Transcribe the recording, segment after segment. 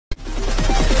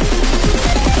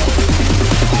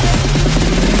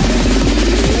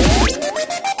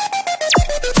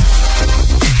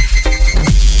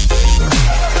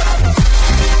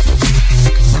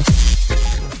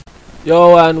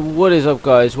Yo, and what is up,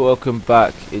 guys? Welcome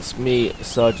back. It's me,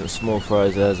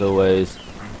 SgtSmallFries, as always.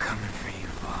 I'm coming for you,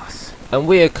 Vaas. And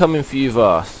we are coming for you,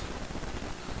 Vaas.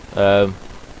 I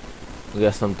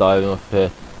guess I'm diving off here.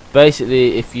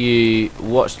 Basically, if you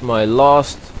watched my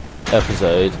last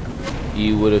episode,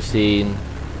 you would have seen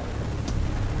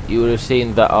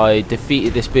that I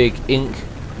defeated this big ink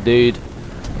dude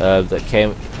that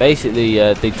came. Basically,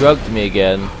 they drugged me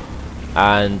again,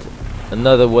 and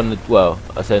another one. Well,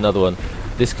 I say another one.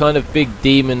 This kind of big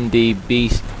demon-y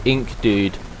beast ink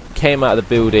dude came out of the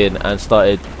building and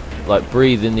started like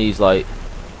breathing these like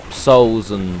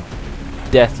souls and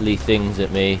deathly things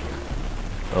at me.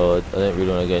 Oh, I don't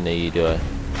really want to go near you, do I?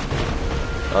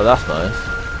 Oh, that's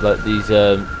nice. Like these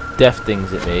death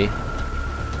things at me,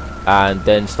 and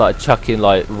then started chucking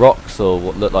like rocks or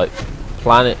what looked like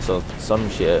planets or some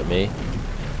shit at me.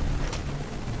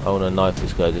 I want to knife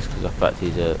this guy just because of the fact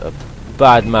he's a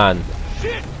bad man.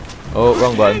 Oh,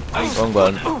 wrong button. Wrong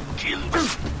button.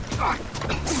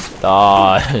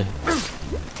 Die.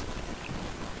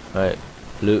 Right,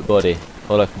 loot body.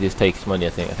 All I can do is take his money. I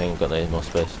think I've got no more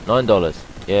space.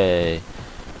 $9. Yay.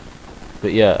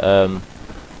 But yeah,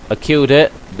 I killed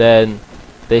it. Then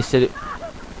they said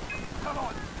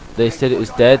it was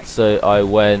dead, so I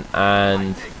went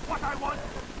and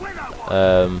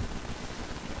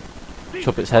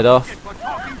chop its head off.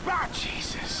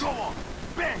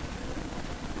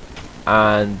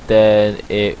 And then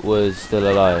it was still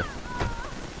alive.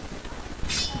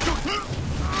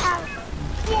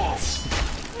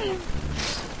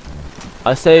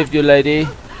 I saved you, lady.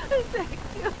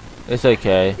 It's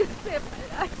okay.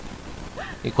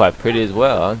 You're quite pretty as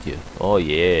well, aren't you? Oh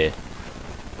yeah.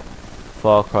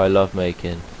 Far Cry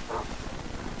lovemaking.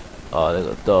 Oh, they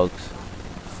got dogs.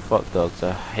 Fuck dogs.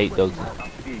 I hate dogs.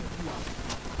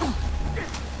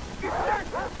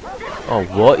 Oh,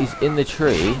 what? He's in the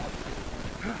tree?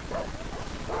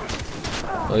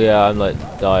 Oh yeah, I'm like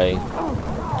dying.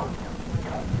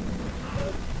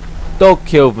 Dog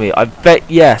killed me. I bet.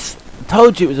 Yes. I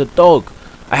told you it was a dog.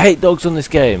 I hate dogs on this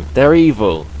game. They're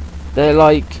evil. They're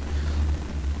like,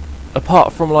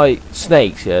 apart from like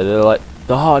snakes, yeah, they're like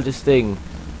the hardest thing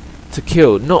to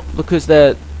kill. Not because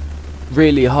they're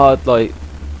really hard, like,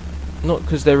 not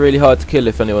because they're really hard to kill,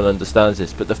 if anyone understands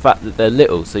this, but the fact that they're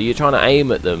little, so you're trying to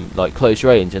aim at them like close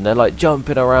range and they're like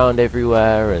jumping around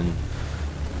everywhere and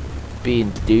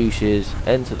being douches.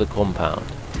 Enter the compound.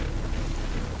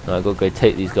 Now I've got to go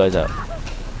take these guys out.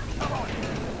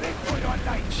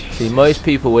 See, most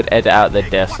people would edit out their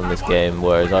deaths on this game,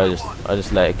 whereas I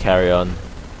just let it carry on.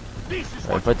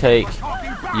 Right, if I take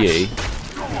you,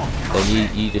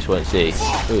 then you just won't see.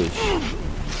 Oosh.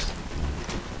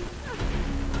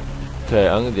 Okay,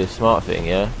 I'm gonna do a smart thing,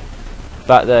 yeah.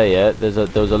 Back there, yeah, there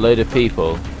was a load of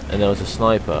people, and there was a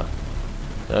sniper.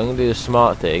 So I'm gonna do the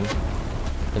smart thing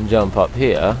and jump up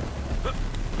here,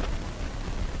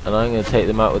 and I'm gonna take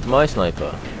them out with my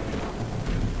sniper.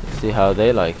 Let's see how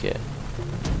they like it.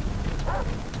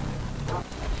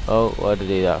 Oh, why did I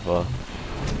do that for?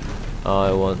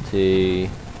 I want to.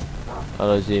 How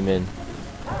do I zoom in?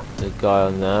 There's a guy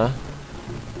on there.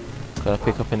 Can I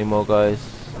pick up any more guys?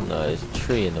 No, there's a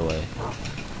tree in the way.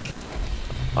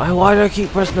 Why do I keep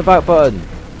pressing the back button?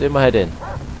 Do my head in.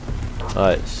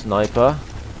 Alright, sniper.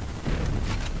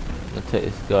 I'm gonna take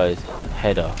this guy's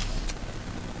head off.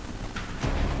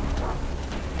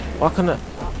 Why can't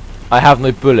I have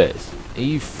no bullets. Are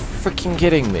you freaking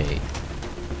kidding me?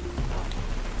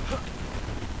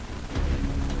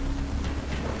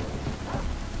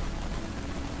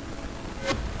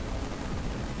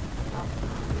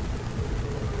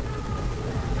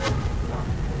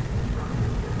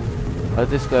 How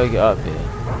did this guy get up here?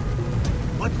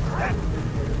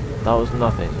 That was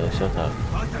nothing, so shut up.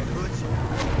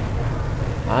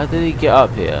 How did he get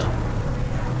up here?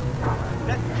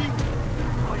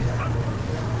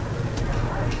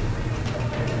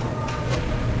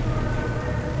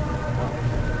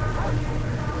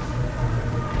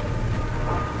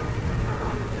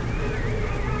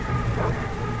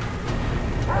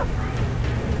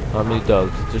 How many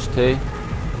dogs? Just 2?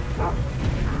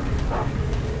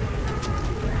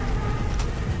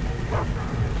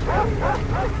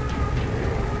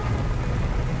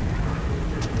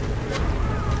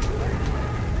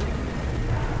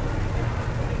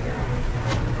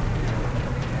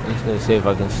 I'm just going to see if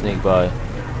I can sneak by.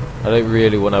 I don't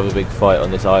really want to have a big fight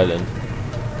on this island,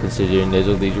 considering there's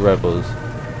all these rebels.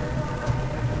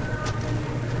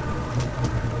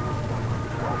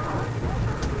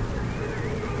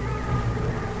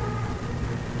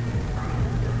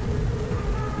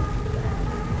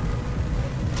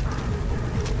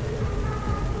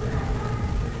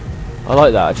 I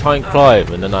like that. I try and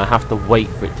climb and then I have to wait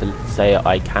for it to say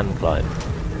I can climb.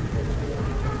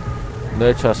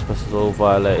 No trespassers, all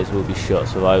violators will be shot,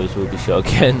 survivors will be shot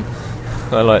again.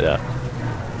 I like that.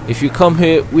 If you come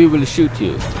here, we will shoot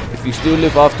you. If you still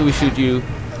live after we shoot you,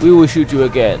 we will shoot you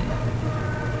again.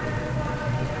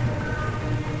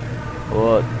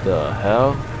 What the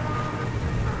hell?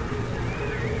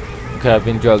 Okay, I've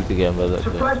been drugged again, but that's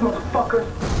Surprise, motherfucker!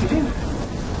 Get in!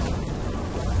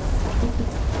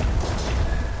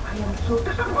 I am so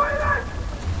disappointed!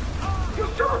 You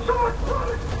showed so much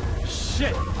promise!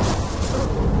 Shit!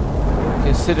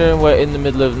 Considering we're in the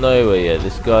middle of nowhere, yeah,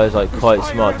 this guy's like quite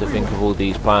smart to think of all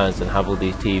these plans and have all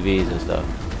these TVs and stuff.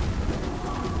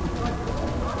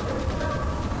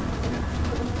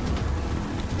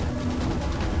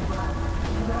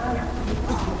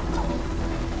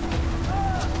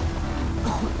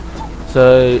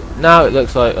 So now it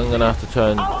looks like I'm gonna have to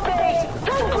try and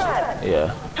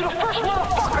yeah.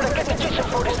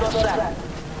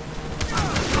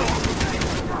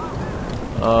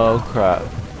 Oh crap.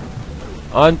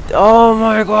 Oh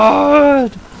my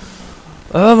god!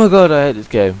 Oh my god, I hate this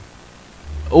game.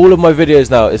 All of my videos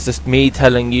now is just me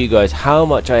telling you guys how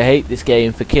much I hate this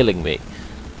game for killing me.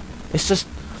 It's just,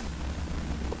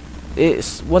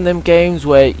 it's one of them games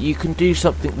where you can do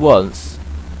something once,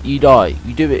 you die.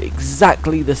 You do it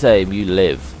exactly the same, you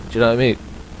live. Do you know what I mean?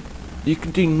 You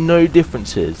can do no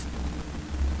differences.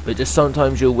 But just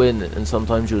sometimes you'll win and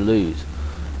sometimes you'll lose.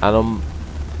 And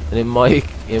in my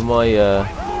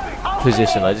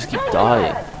position, I just keep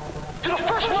dying.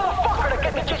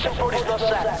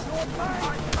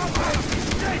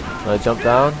 Can I jump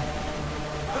down?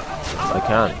 I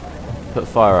can. Put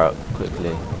fire out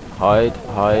quickly. Hide,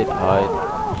 hide, hide.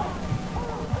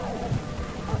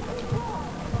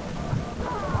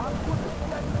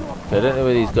 Okay, I don't know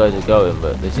where these guys are going,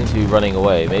 but they seem to be running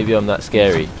away. Maybe I'm that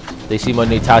scary. They see my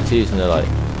new tattoos and they're like,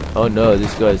 oh no,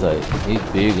 this guy's like, he's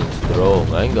big and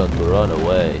strong. I ain't going to run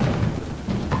away.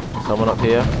 Someone up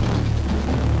here?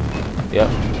 Yep.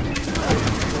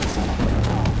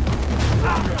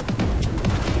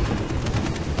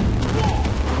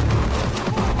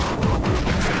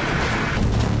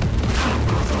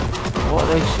 What are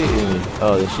they shooting me?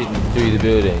 Oh, they're shooting through the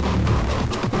building.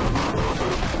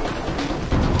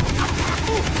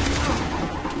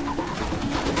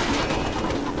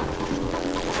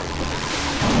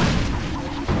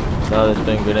 Now they're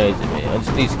throwing grenades at me. I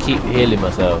just need to keep healing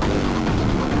myself.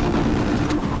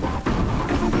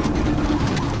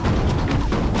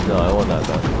 No, I want that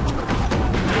gun.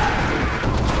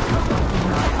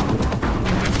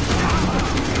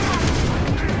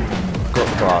 Got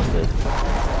blasted.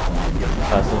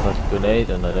 That sounds like a grenade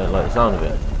and I don't like the sound of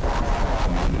it.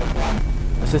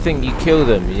 That's the thing, you kill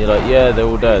them and you're like, yeah, they're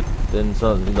all dead. Then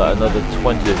something like another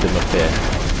 20 of them appear.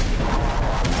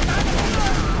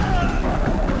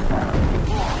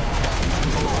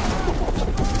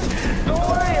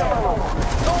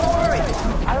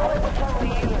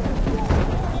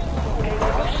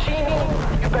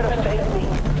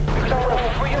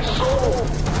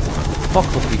 Fuck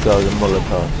off you guys and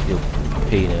Molotov, you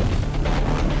penis.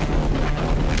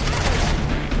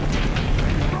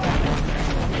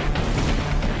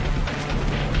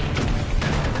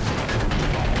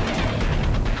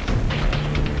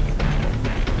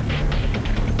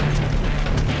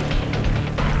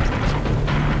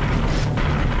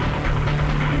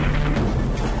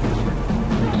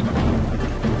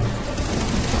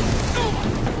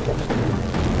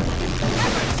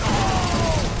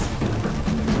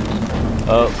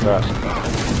 Oh crap.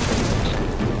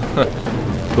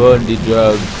 Burn the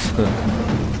drugs.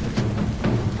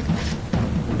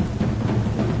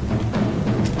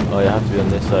 Oh, you have to be on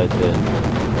this side then.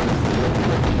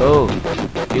 Oh,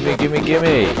 gimme, gimme,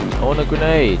 gimme! I want a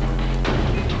grenade!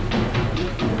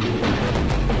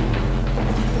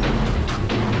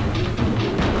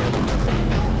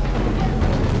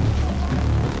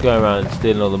 Going around and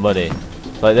stealing all the money.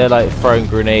 Like they're like throwing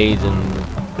grenades and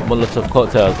Molotov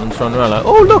cocktails and just running around like,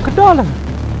 oh look, $1!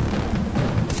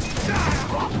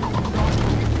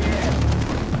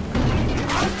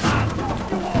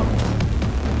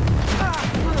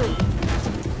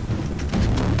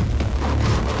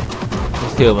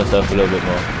 Just heal myself a little bit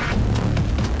more.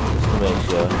 Just to make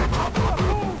sure.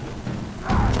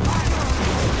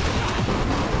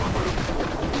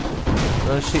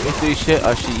 Don't shoot me through shit,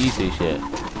 I'll shoot you through shit.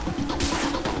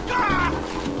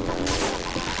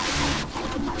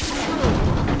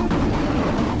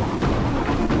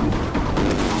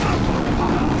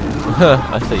 I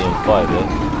set you on fire,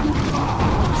 bitch.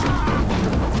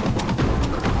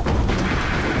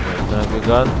 Can I have a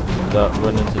gun without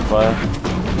running into fire?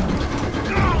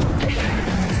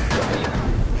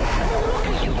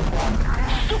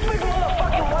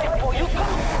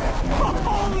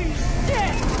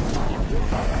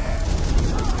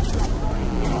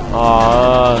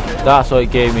 Ah, that's why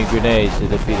it gave me grenades to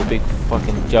defeat the big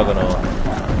fucking juggernaut.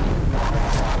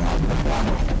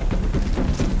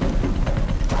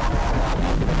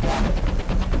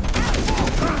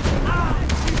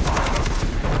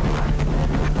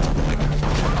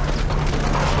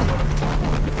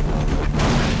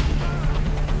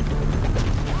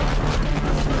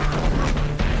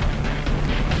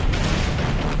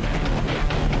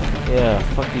 Yeah,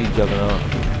 fuck you, juggernaut.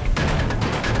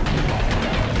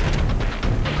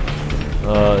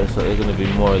 Oh, it's like there's gonna be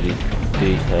more of these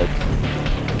heads.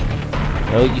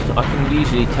 Oh, I can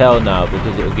usually tell now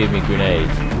because it'll give me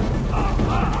grenades.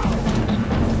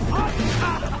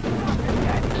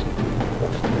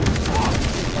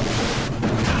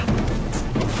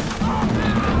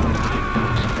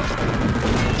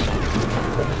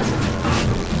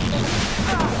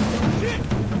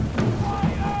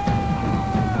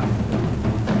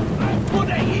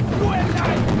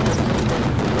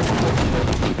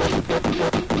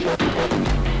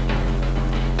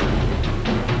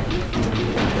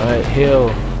 Alright, heal.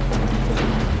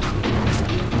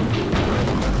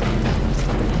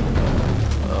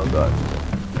 Oh god.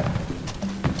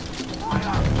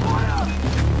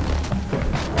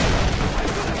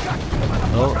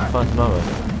 Oh, I found some ammo.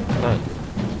 Thanks.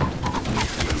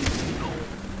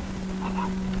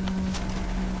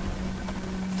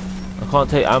 I can't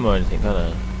take ammo or anything, can I?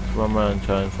 Just run around and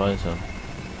try and find some.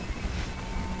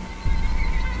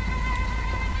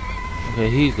 Okay,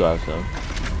 he's got to have some.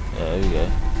 Yeah, there we go.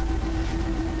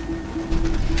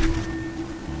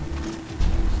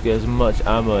 Get as much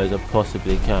ammo as I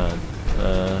possibly can.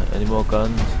 Any more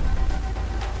guns?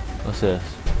 What's this?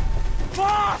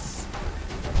 Vaas!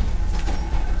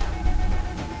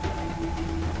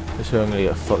 I'm sure I'm gonna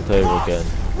get fucked over again.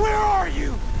 Where are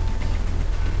you?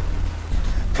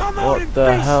 Come out What and the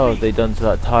face hell me. have they done to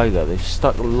that tiger? They've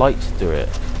stuck lights through it.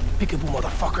 Peekaboo,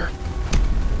 motherfucker.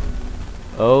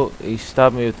 Oh, he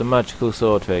stabbed me with the magical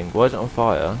sword thing. Why is it on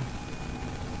fire?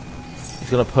 He's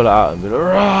gonna pull it out and be like,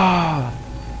 "Rah!"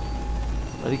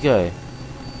 Where'd he go?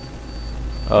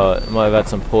 Oh, it might have had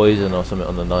some poison or something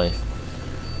on the knife.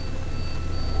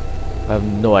 I have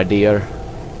no idea.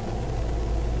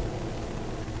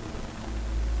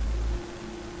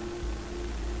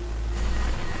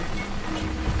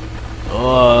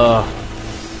 Oh,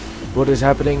 what is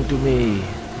happening to me?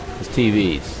 It's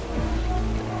TVs.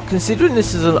 Considering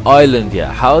this is an island,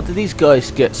 yeah, how do these guys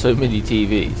get so many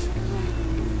TVs?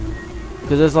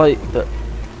 Because there's like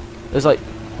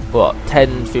what,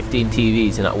 10, 15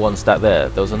 TVs in that one stack there.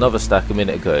 There was another stack a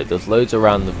minute ago. There was loads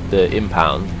around the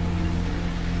impound.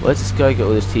 Where's this guy get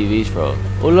all his TVs from?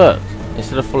 Oh look,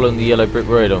 instead of following the yellow brick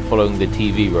road, I'm following the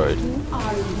TV road. Who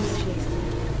are you, Jason?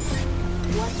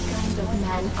 What kind of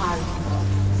man are you?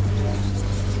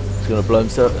 He's gonna blow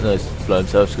himself. No, he's blow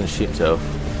himself. He's gonna shoot himself.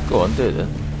 Go on, do it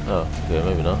then. Oh, okay,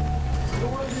 maybe not.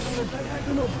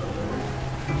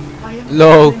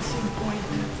 No.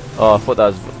 Oh, I thought that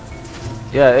was.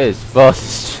 Yeah, it is.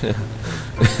 Vaas.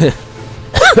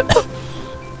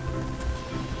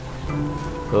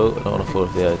 Oh, I don't want to fall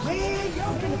off the edge. Man, you're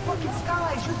up in the fucking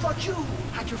skies. You thought you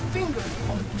had your finger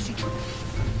on the pussy tree.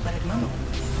 But it no.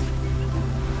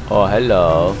 Oh,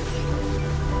 hello.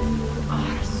 You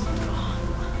are strong,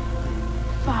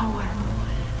 powerful.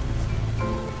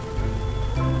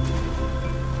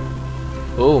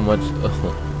 Oh,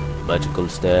 magical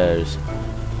stairs.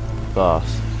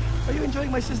 Vaas. Are you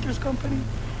enjoying my sister's company?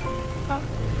 Huh?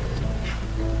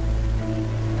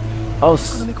 Oh,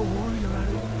 I'm gonna make a warrior out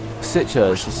of you.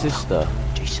 Sitcha, it's your sister.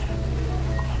 Jason,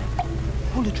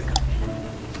 pull the trigger.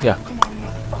 Yeah, Come on,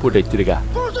 motherfucker. pull the trigger.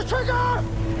 Pull the trigger!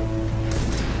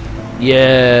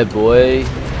 Yeah, boy.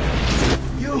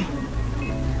 You,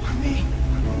 or me,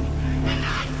 and I,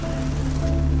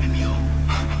 and you.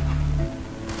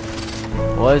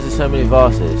 Why is there so many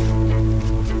Vaases?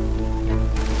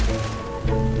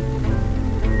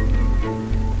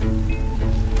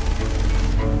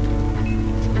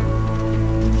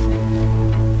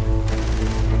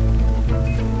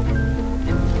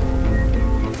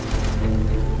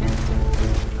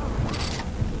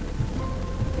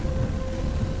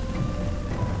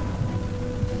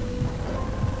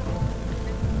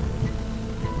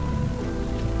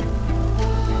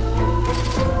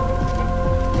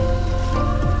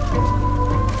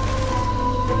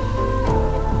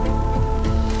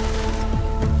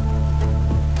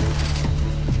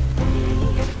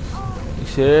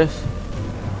 Serious?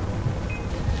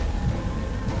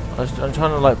 I'm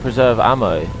trying to like preserve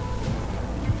ammo.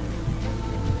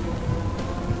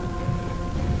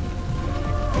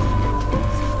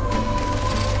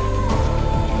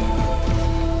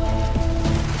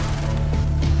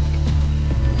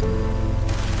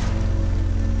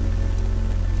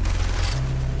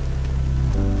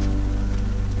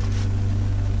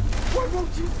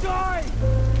 won't you die?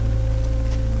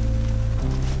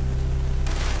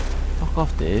 Fuck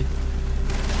off, dude.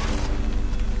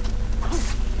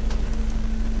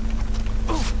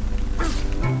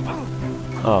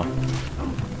 Oh.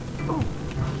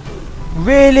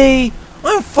 Really?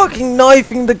 I'm fucking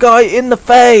knifing the guy in the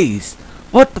face!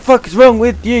 What the fuck is wrong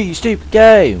with you, you stupid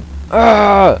game?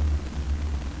 Ah!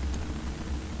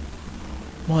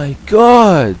 My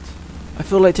god! I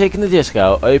feel like taking the disc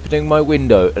out, opening my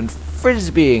window and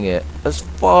frisbeeing it as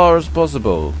far as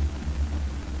possible.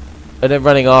 And then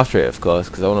running after it, of course,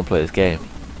 because I want to play this game.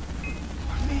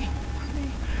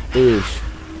 Oosh.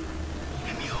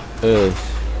 Oosh.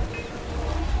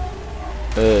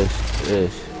 Oosh.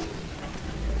 Oosh.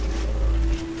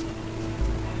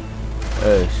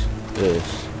 Oosh.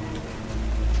 Oosh.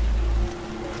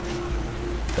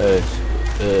 Oosh.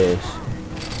 Oosh.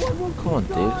 Come on,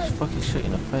 dude. Just fucking shoot you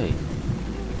in the face.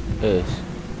 Oosh.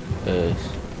 Oosh.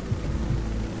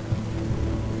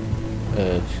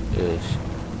 Oosh. Oosh.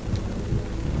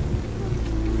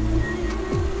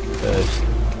 Oosh.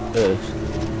 Oosh.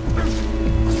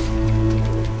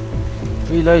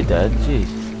 Reload that, jeez.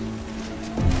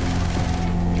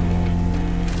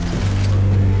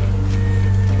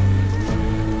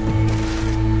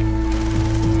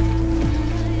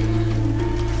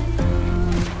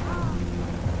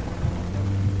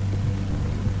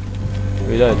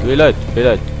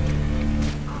 Reload.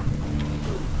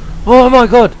 Oh my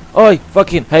god! I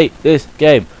fucking hate this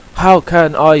game. How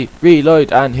can I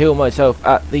reload and heal myself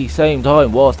at the same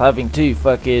time whilst having two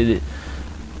fucking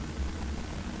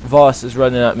Vaas is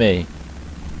running at me?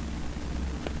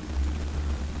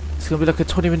 It's gonna be like a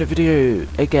 20-minute video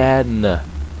again.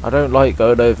 I don't like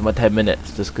going over my 10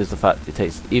 minutes just because the fact it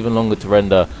takes even longer to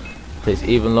render, takes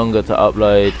even longer to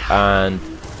upload, and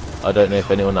I don't know if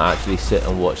anyone will actually sit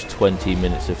and watch 20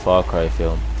 minutes of Far Cry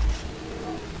film.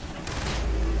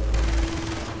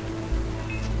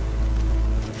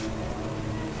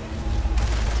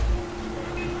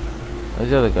 Where's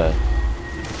the other guy?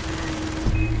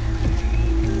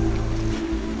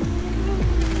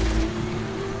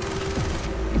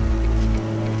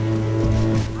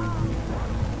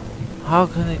 How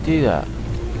can they do that?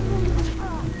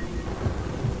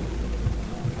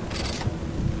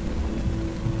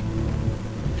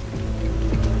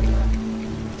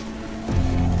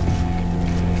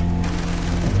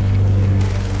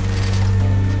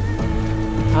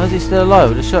 How is he still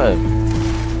alive? I just shot him.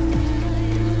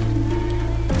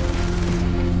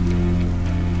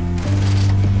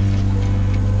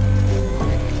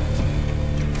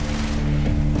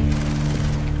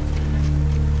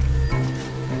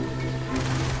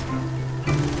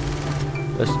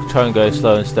 Let's try and go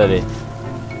slow and steady.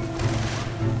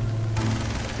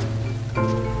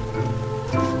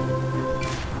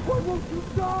 Why won't you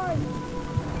die?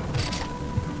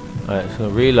 Alright, it's gonna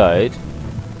reload.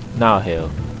 Now heal.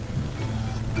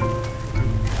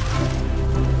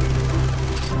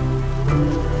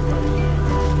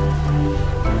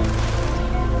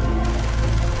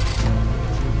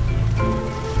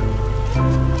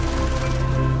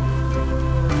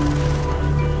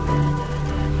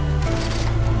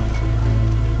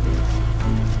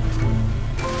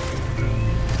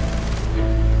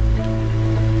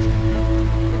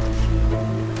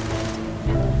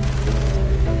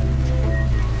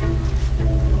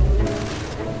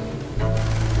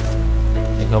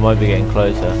 I might be getting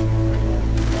closer.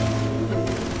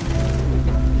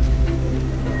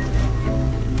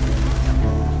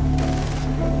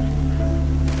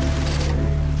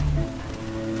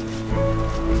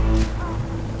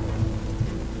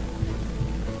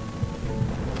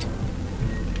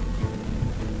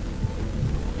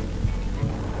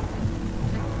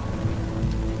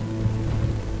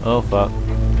 Oh fuck.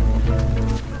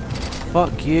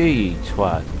 Fuck you, you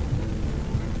twat.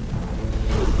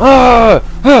 Ah!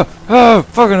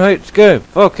 Fucking hate this game.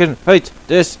 Fucking hate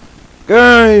this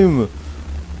game.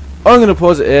 I'm gonna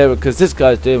pause it here because this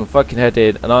guy's doing my fucking head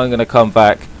in, and I'm gonna come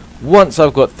back once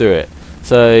I've got through it.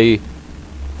 So,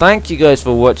 thank you guys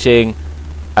for watching.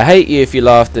 I hate you if you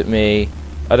laughed at me.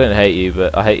 I don't hate you,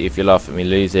 but I hate you if you laugh at me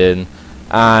losing.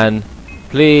 And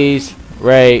please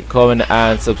rate, comment,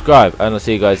 and subscribe. And I'll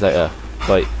see you guys later.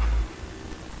 Bye.